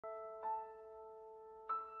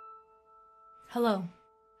Hello,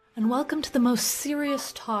 and welcome to the most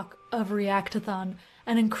serious talk of Reactathon,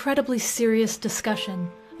 an incredibly serious discussion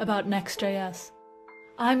about Next.js.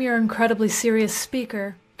 I'm your incredibly serious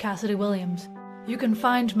speaker, Cassidy Williams. You can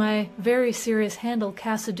find my very serious handle,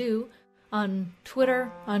 Cassidy, on Twitter,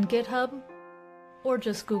 on GitHub, or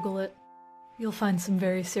just Google it. You'll find some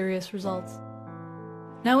very serious results.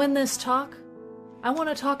 Now in this talk, I want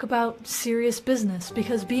to talk about serious business,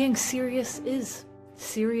 because being serious is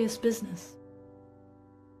serious business.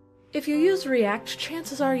 If you use React,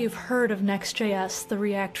 chances are you've heard of Next.js, the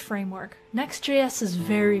React framework. Next.js is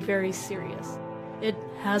very, very serious. It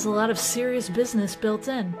has a lot of serious business built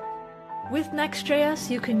in. With Next.js,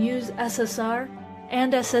 you can use SSR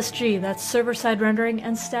and SSG, that's server-side rendering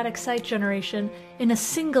and static site generation, in a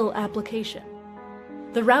single application.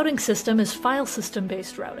 The routing system is file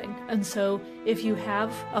system-based routing, and so if you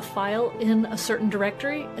have a file in a certain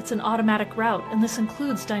directory, it's an automatic route, and this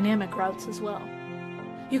includes dynamic routes as well.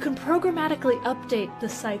 You can programmatically update the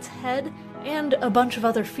site's head and a bunch of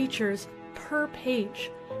other features per page,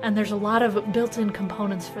 and there's a lot of built-in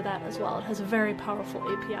components for that as well. It has a very powerful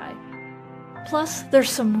API. Plus, there's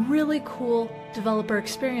some really cool developer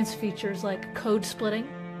experience features like code splitting,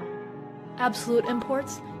 absolute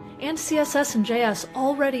imports, and CSS and JS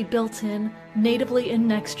already built in natively in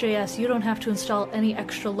Next.js. You don't have to install any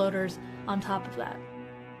extra loaders on top of that.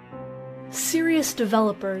 Serious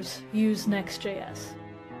developers use Next.js.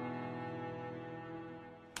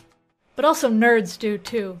 But also nerds do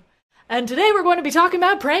too. And today we're going to be talking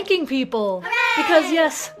about pranking people! Hooray! Because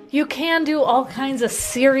yes, you can do all kinds of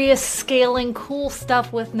serious scaling cool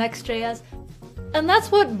stuff with Next.js. And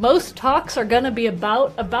that's what most talks are going to be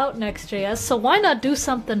about Next.js, so why not do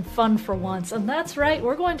something fun for once? And that's right,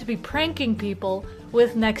 we're going to be pranking people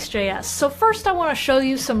with Next.js. So first I want to show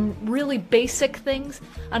you some really basic things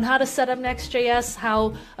on how to set up Next.js,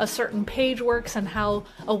 how a certain page works, and how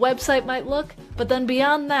a website might look. But then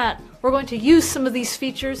beyond that, we're going to use some of these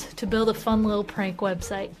features to build a fun little prank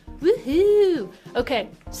website. Woohoo! Okay,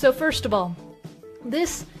 so first of all,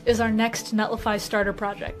 this is our Next Netlify starter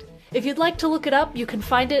project. If you'd like to look it up, you can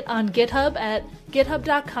find it on GitHub at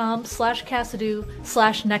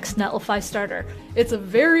github.com/cassidy/nextnetlifystarter. It's a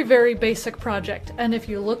very, very basic project, and if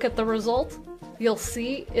you look at the result, you'll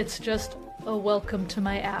see it's just a welcome to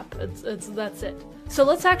my app. That's it. So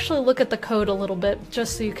let's actually look at the code a little bit,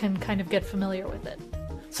 just so you can kind of get familiar with it.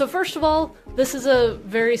 So first of all, this is a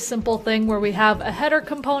very simple thing where we have a header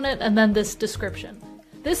component and then this description.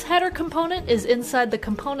 This header component is inside the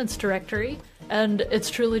components directory, and it's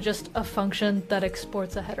truly just a function that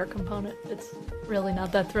exports a header component. It's really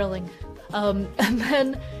not that thrilling. And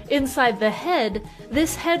then inside the head,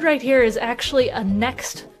 this head right here is actually a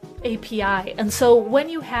Next API. And so when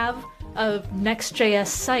you have a Next.js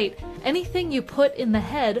site, anything you put in the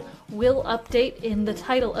head will update in the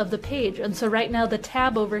title of the page. And so right now the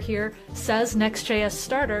tab over here says Next.js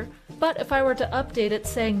starter, but if I were to update it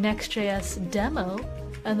saying Next.js demo,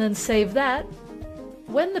 and then save that,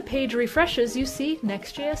 when the page refreshes, you see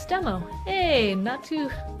Next.js demo. Hey, not too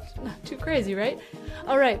crazy, right?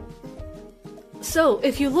 All right. So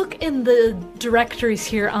if you look in the directories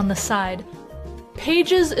here on the side,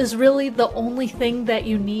 Pages is really the only thing that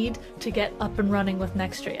you need to get up and running with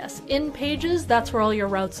Next.js. In Pages, that's where all your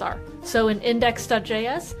routes are. So in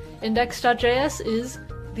index.js, index.js is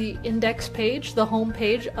the index page, the home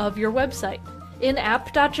page of your website. In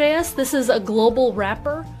app.js, this is a global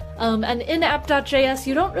wrapper. And in app.js,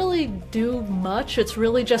 you don't really do much. It's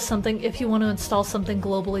really just something if you want to install something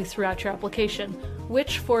globally throughout your application,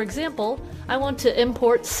 which, for example, I want to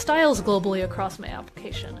import styles globally across my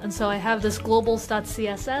application. And so I have this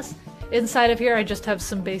globals.css. Inside of here, I just have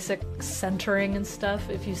some basic centering and stuff.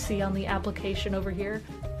 If you see on the application over here,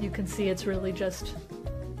 you can see it's really just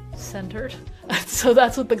centered. So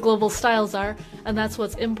that's what the global styles are, and that's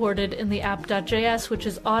what's imported in the app.js, which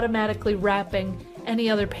is automatically wrapping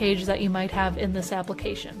any other page that you might have in this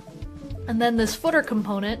application. And then this footer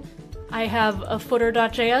component, I have a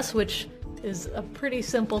footer.js, which is a pretty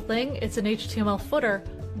simple thing. It's an HTML footer,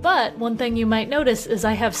 but one thing you might notice is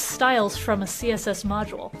I have styles from a CSS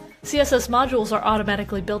module. CSS modules are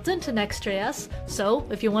automatically built into Next.js, so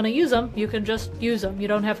if you want to use them, you can just use them. You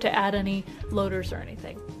don't have to add any loaders or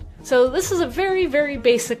anything. So this is a very, very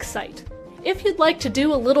basic site. If you'd like to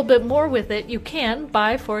do a little bit more with it, you can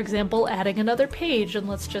by, for example, adding another page. And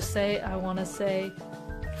let's just say I want to say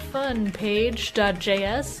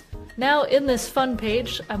funpage.js. Now in this fun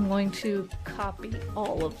page, I'm going to copy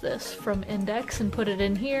all of this from index and put it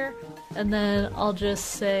in here. And then I'll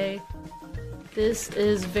just say, this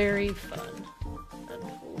is very fun. And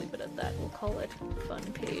we'll leave it at that. We'll call it fun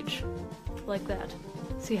page. like that.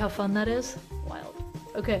 See how fun that is? Wild.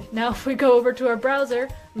 Okay, now if we go over to our browser,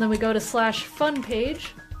 and then we go to /fun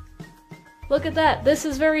page, look at that, this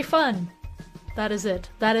is very fun. That is it.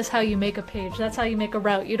 That is how you make a page. That's how you make a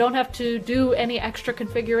route. You don't have to do any extra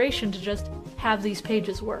configuration to just have these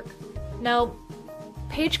pages work. Now,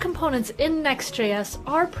 page components in Next.js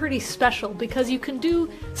are pretty special because you can do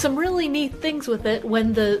some really neat things with it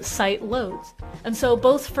when the site loads. And so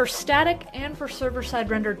both for static and for server-side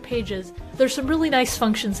rendered pages, there's some really nice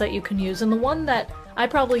functions that you can use. And the one that I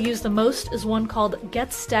probably use the most is one called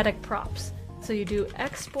getStaticProps. So you do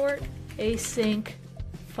export async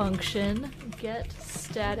function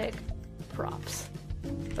getStaticProps.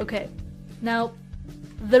 Okay, now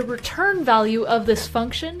the return value of this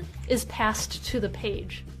function is passed to the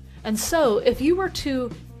page. And so if you were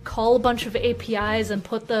to call a bunch of APIs and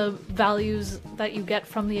put the values that you get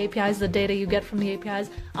from the APIs, the data you get from the APIs,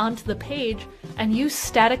 onto the page, and you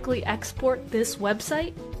statically export this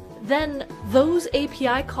website, then those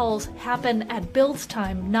API calls happen at build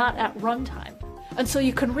time, not at runtime. And so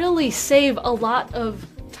you can really save a lot of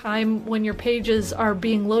time when your pages are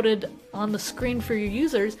being loaded on the screen for your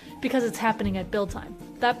users because it's happening at build time.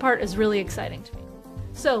 That part is really exciting to me.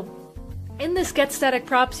 So, in this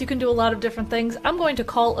getStaticProps, you can do a lot of different things. I'm going to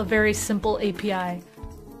call a very simple API.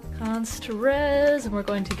 Const res, and we're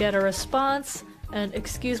going to get a response. And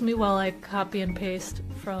excuse me while I copy and paste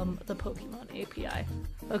from the Pokemon API.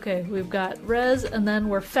 Okay, we've got res, and then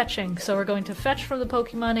we're fetching. So we're going to fetch from the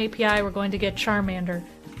Pokemon API, we're going to get Charmander.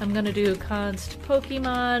 I'm going to do const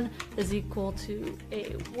Pokemon is equal to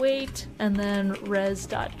a weight, and then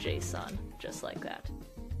res.json, just like that.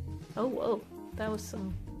 Oh, whoa, that was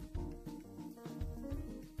some...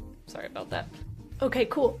 Sorry about that. Okay,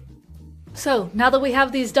 cool. So, now that we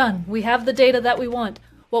have these done, we have the data that we want.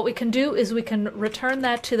 What we can do is we can return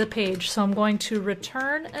that to the page. So I'm going to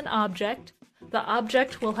return an object. The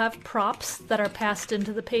object will have props that are passed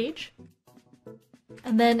into the page.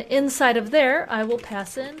 And then inside of there, I will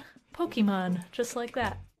pass in Pokemon, just like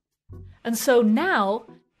that. And so now,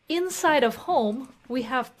 inside of home, we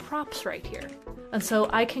have props right here. And so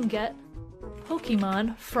I can get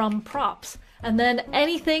Pokemon from props. And then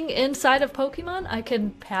anything inside of Pokemon, I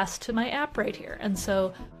can pass to my app right here. And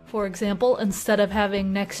so, for example, instead of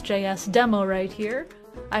having Next.js demo right here,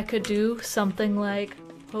 I could do something like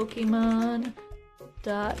Pokemon.name.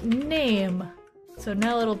 So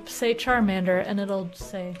now it'll say Charmander, and it'll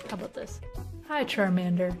say, how about this? Hi,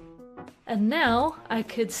 Charmander. And now I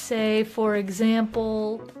could say, for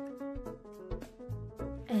example,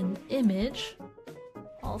 an image.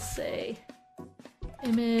 I'll say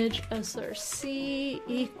image src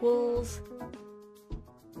equals,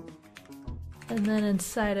 and then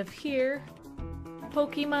inside of here,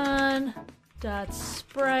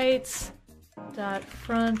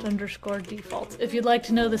 Pokemon.sprites.front_default. If you'd like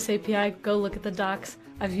to know this API, go look at the docs.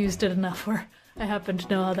 I've used it enough where I happen to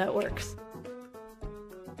know how that works.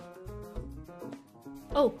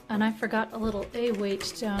 Oh, and I forgot a little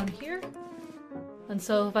await down here. And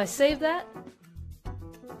so if I save that,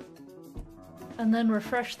 and then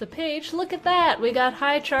refresh the page, look at that! We got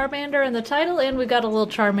Hi Charmander in the title, and we got a little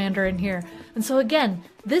Charmander in here. And so again,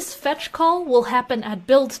 this fetch call will happen at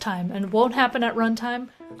build time and won't happen at runtime.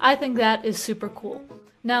 I think that is super cool.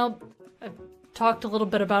 Now, I've talked a little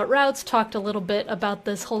bit about routes, talked a little bit about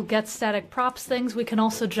this whole getStaticProps things. We can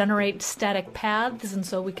also generate static paths, and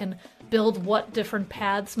so we can build what different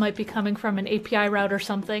paths might be coming from an API route or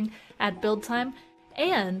something at build time.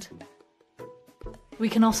 And we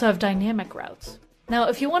can also have dynamic routes. Now,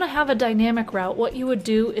 if you want to have a dynamic route, what you would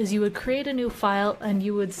do is you would create a new file and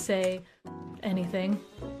you would say anything,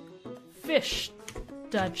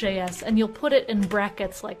 fish.js, and you'll put it in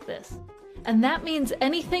brackets like this. And that means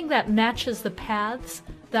anything that matches the paths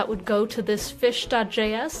that would go to this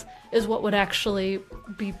fish.js is what would actually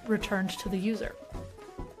be returned to the user.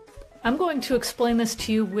 I'm going to explain this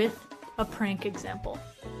to you with a prank example.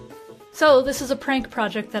 So this is a prank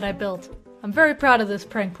project that I built. I'm very proud of this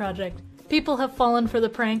prank project. People have fallen for the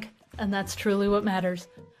prank, and that's truly what matters.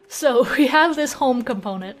 So we have this home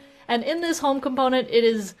component, and in this home component it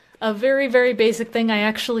is a very, very basic thing. I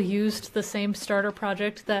actually used the same starter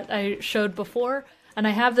project that I showed before, and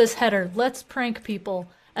I have this header, let's prank people,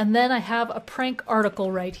 and then I have a prank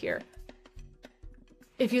article right here.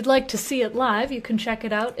 If you'd like to see it live, you can check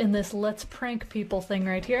it out in this let's prank people thing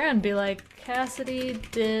right here and be like, Cassidy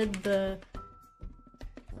did the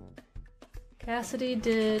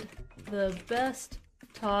best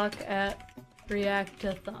talk at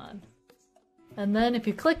Reactathon. And then if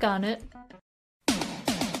you click on it,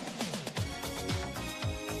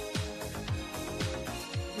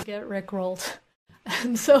 you get rickrolled.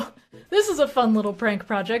 And so this is a fun little prank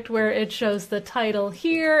project where it shows the title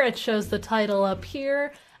here, it shows the title up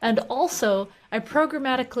here, and also I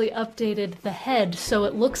programmatically updated the head so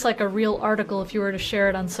it looks like a real article if you were to share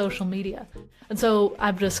it on social media. And so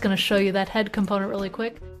I'm just going to show you that head component really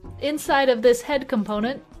quick. Inside of this head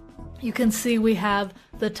component, you can see we have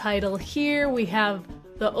the title here, we have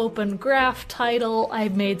the open graph title,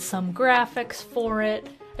 I've made some graphics for it.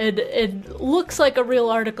 It looks like a real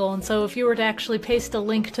article, and so if you were to actually paste a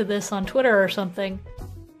link to this on Twitter or something,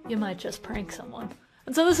 you might just prank someone.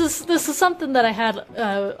 And so this is something that I had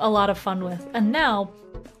a lot of fun with. And now,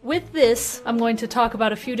 with this, I'm going to talk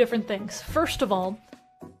about a few different things. First of all,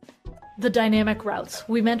 the dynamic routes.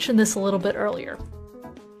 We mentioned this a little bit earlier.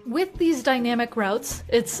 With these dynamic routes,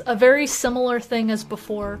 it's a very similar thing as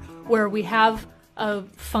before, where we have a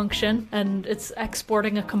function and it's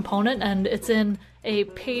exporting a component, and it's in a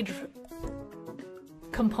page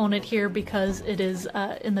component here because it is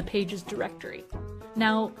in the pages directory.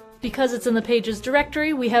 Now, because it's in the pages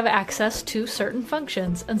directory, we have access to certain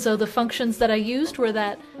functions, and so the functions that I used were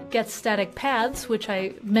that getStaticPaths, which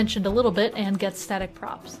I mentioned a little bit, and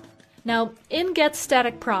getStaticProps. Now, in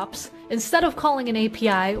getStaticProps, instead of calling an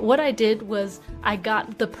API, what I did was I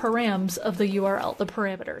got the params of the URL, the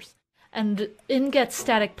parameters. And in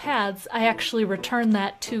getStaticPaths, I actually return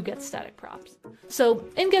that to getStaticProps. So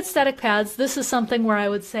in getStaticPaths, this is something where I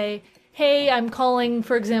would say, hey, I'm calling,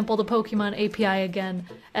 for example, the Pokemon API again,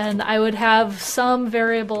 and I would have some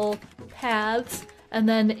variable paths, and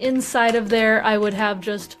then inside of there I would have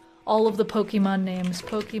just all of the Pokemon names,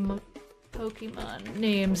 Pokemon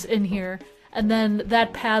names in here, and then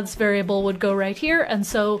that paths variable would go right here, and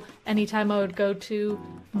so anytime I would go to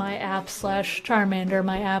my app slash Charmander,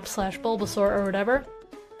 my app slash Bulbasaur, or whatever,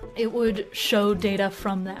 it would show data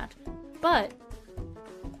from that. But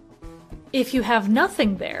if you have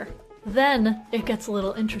nothing there, then it gets a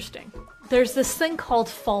little interesting. There's this thing called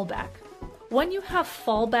fallback. When you have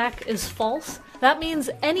fallback is false, that means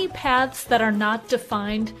any paths that are not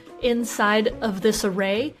defined inside of this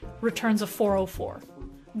array returns a 404.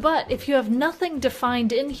 But if you have nothing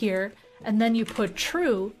defined in here, and then you put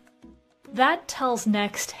true, that tells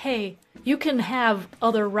Next, hey, you can have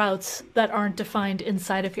other routes that aren't defined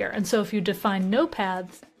inside of here. And so if you define no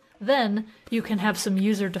paths, then you can have some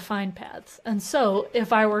user-defined paths. And so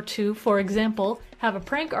if I were to, for example, have a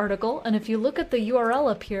prank article, and if you look at the URL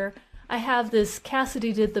up here, I have this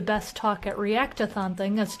Cassidy did the best talk at Reactathon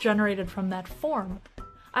thing that's generated from that form.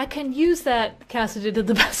 I can use that Cassidy did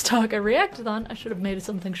the best talk at Reactathon, I should have made it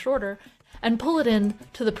something shorter, and pull it in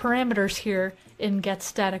to the parameters here in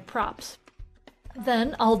getStaticProps.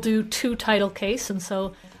 Then I'll do to title case, and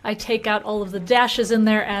so I take out all of the dashes in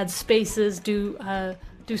there, add spaces, do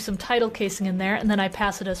some title casing in there, and then I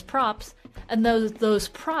pass it as props, and those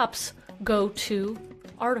props go to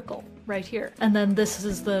article right here. And then this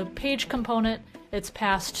is the page component, it's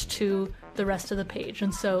passed to the rest of the page.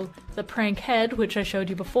 And so the prank head, which I showed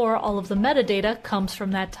you before, all of the metadata comes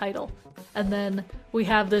from that title. And then we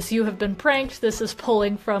have this you have been pranked, this is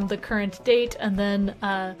pulling from the current date, and then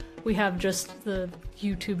we have just the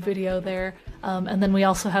YouTube video there. And then we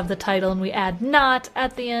also have the title, and we add not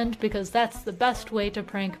at the end because that's the best way to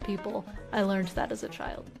prank people. I learned that as a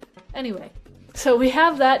child. Anyway, so we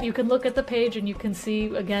have that. You can look at the page and you can see,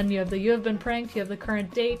 again, you have the you have been pranked, you have the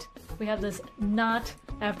current date, we have this not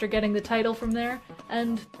after getting the title from there,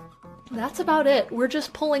 and that's about it. We're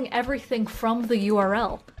just pulling everything from the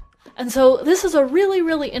URL. And so this is a really,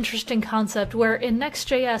 really interesting concept where in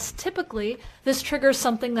Next.js, typically, this triggers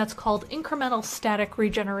something that's called incremental static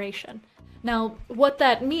regeneration. Now, what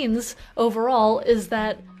that means overall is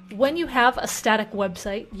that when you have a static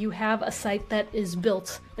website, you have a site that is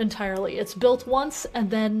built entirely. It's built once, and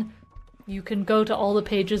then you can go to all the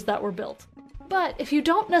pages that were built. But if you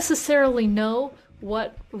don't necessarily know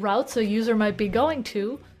what routes a user might be going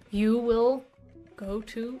to, you will go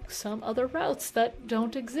to some other routes that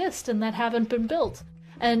don't exist and that haven't been built.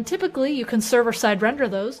 And typically you can server-side render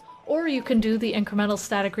those, or you can do the incremental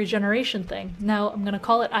static regeneration thing. Now I'm going to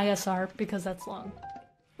call it ISR because that's long.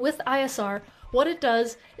 With ISR, what it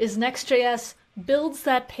does is Next.js builds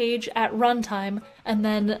that page at runtime, and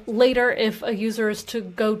then later if a user is to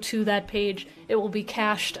go to that page, it will be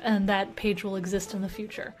cached and that page will exist in the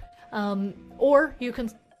future. Or you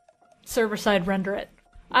can server-side render it.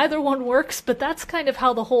 Either one works, but that's kind of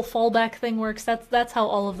how the whole fallback thing works. That's how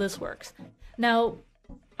all of this works. Now,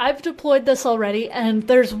 I've deployed this already, and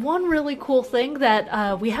there's one really cool thing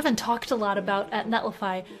that we haven't talked a lot about at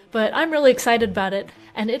Netlify, but I'm really excited about it,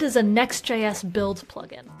 and it is a Next.js build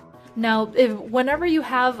plugin. Now, whenever you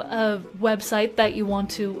have a website that you want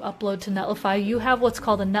to upload to Netlify, you have what's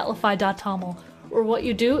called a netlify.toml, where what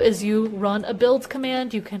you do is you run a build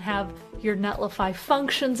command. You can have your Netlify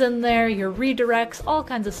functions in there, your redirects, all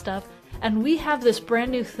kinds of stuff. And we have this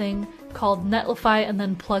brand new thing called Netlify and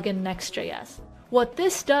then plugin Next.js. What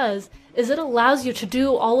this does is it allows you to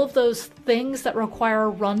do all of those things that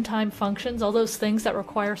require runtime functions, all those things that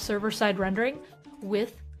require server-side rendering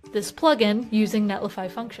with this plugin using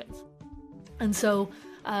Netlify functions. And so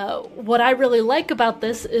what I really like about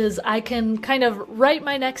this is I can kind of write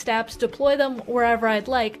my Next apps, deploy them wherever I'd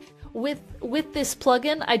like. With this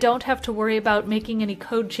plugin, I don't have to worry about making any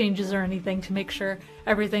code changes or anything to make sure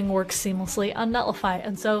everything works seamlessly on Netlify.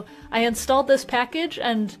 And so I installed this package,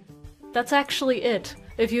 and that's actually it.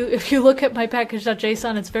 If you look at my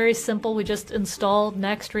package.json, it's very simple. We just install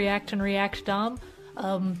Next, React, and React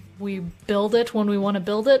DOM. We build it when we want to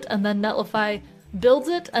build it, and then Netlify builds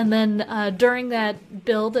it, and then during that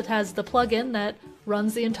build, it has the plugin that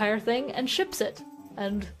runs the entire thing and ships it.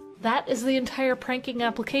 And that is the entire pranking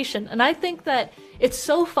application. And I think that it's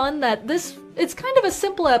so fun that it's kind of a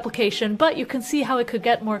simple application, but you can see how it could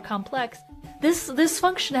get more complex. This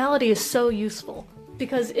functionality is so useful,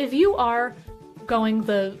 because if you are going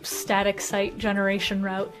the static site generation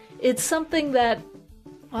route, it's something that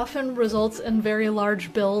often results in very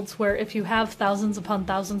large builds where if you have thousands upon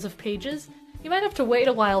thousands of pages, you might have to wait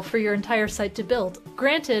a while for your entire site to build.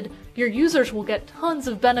 Granted, your users will get tons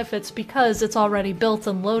of benefits because it's already built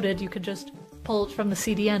and loaded. You could just pull it from the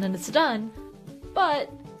CDN and it's done,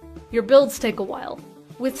 but your builds take a while.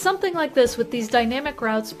 With something like this, with these dynamic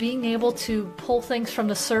routes, being able to pull things from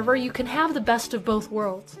the server, you can have the best of both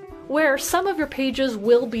worlds, where some of your pages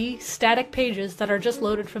will be static pages that are just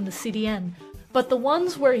loaded from the CDN, but the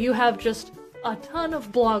ones where you have just a ton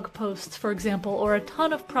of blog posts, for example, or a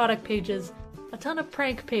ton of product pages, a ton of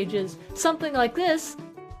prank pages, something like this,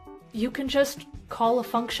 you can just call a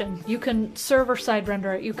function. You can server-side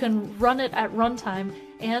render it, you can run it at runtime,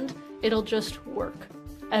 and it'll just work.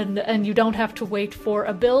 And you don't have to wait for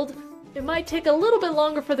a build. It might take a little bit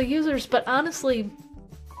longer for the users, but honestly,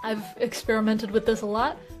 I've experimented with this a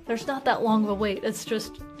lot. There's not that long of a wait. It's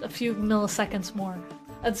just a few milliseconds more.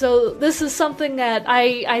 And so this is something that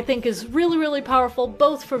I think is really, really powerful,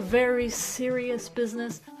 both for very serious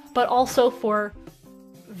business, but also for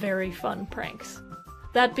very fun pranks.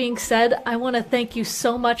 That being said, I want to thank you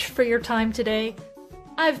so much for your time today.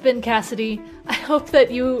 I've been Cassidy. I hope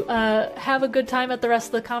that you have a good time at the rest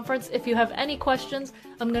of the conference. If you have any questions,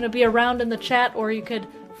 I'm going to be around in the chat, or you could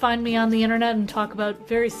find me on the internet and talk about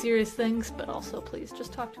very serious things, but also please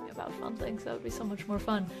just talk to me about fun things. That would be so much more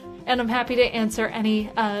fun. And I'm happy to answer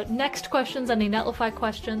any Next questions, any Netlify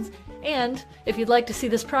questions. And if you'd like to see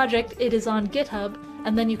this project, it is on GitHub,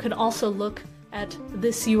 and then you can also look at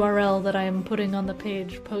this URL that I am putting on the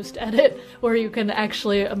page post-edit, where you can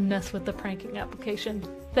actually mess with the pranking application.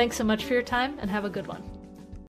 Thanks so much for your time, and have a good one.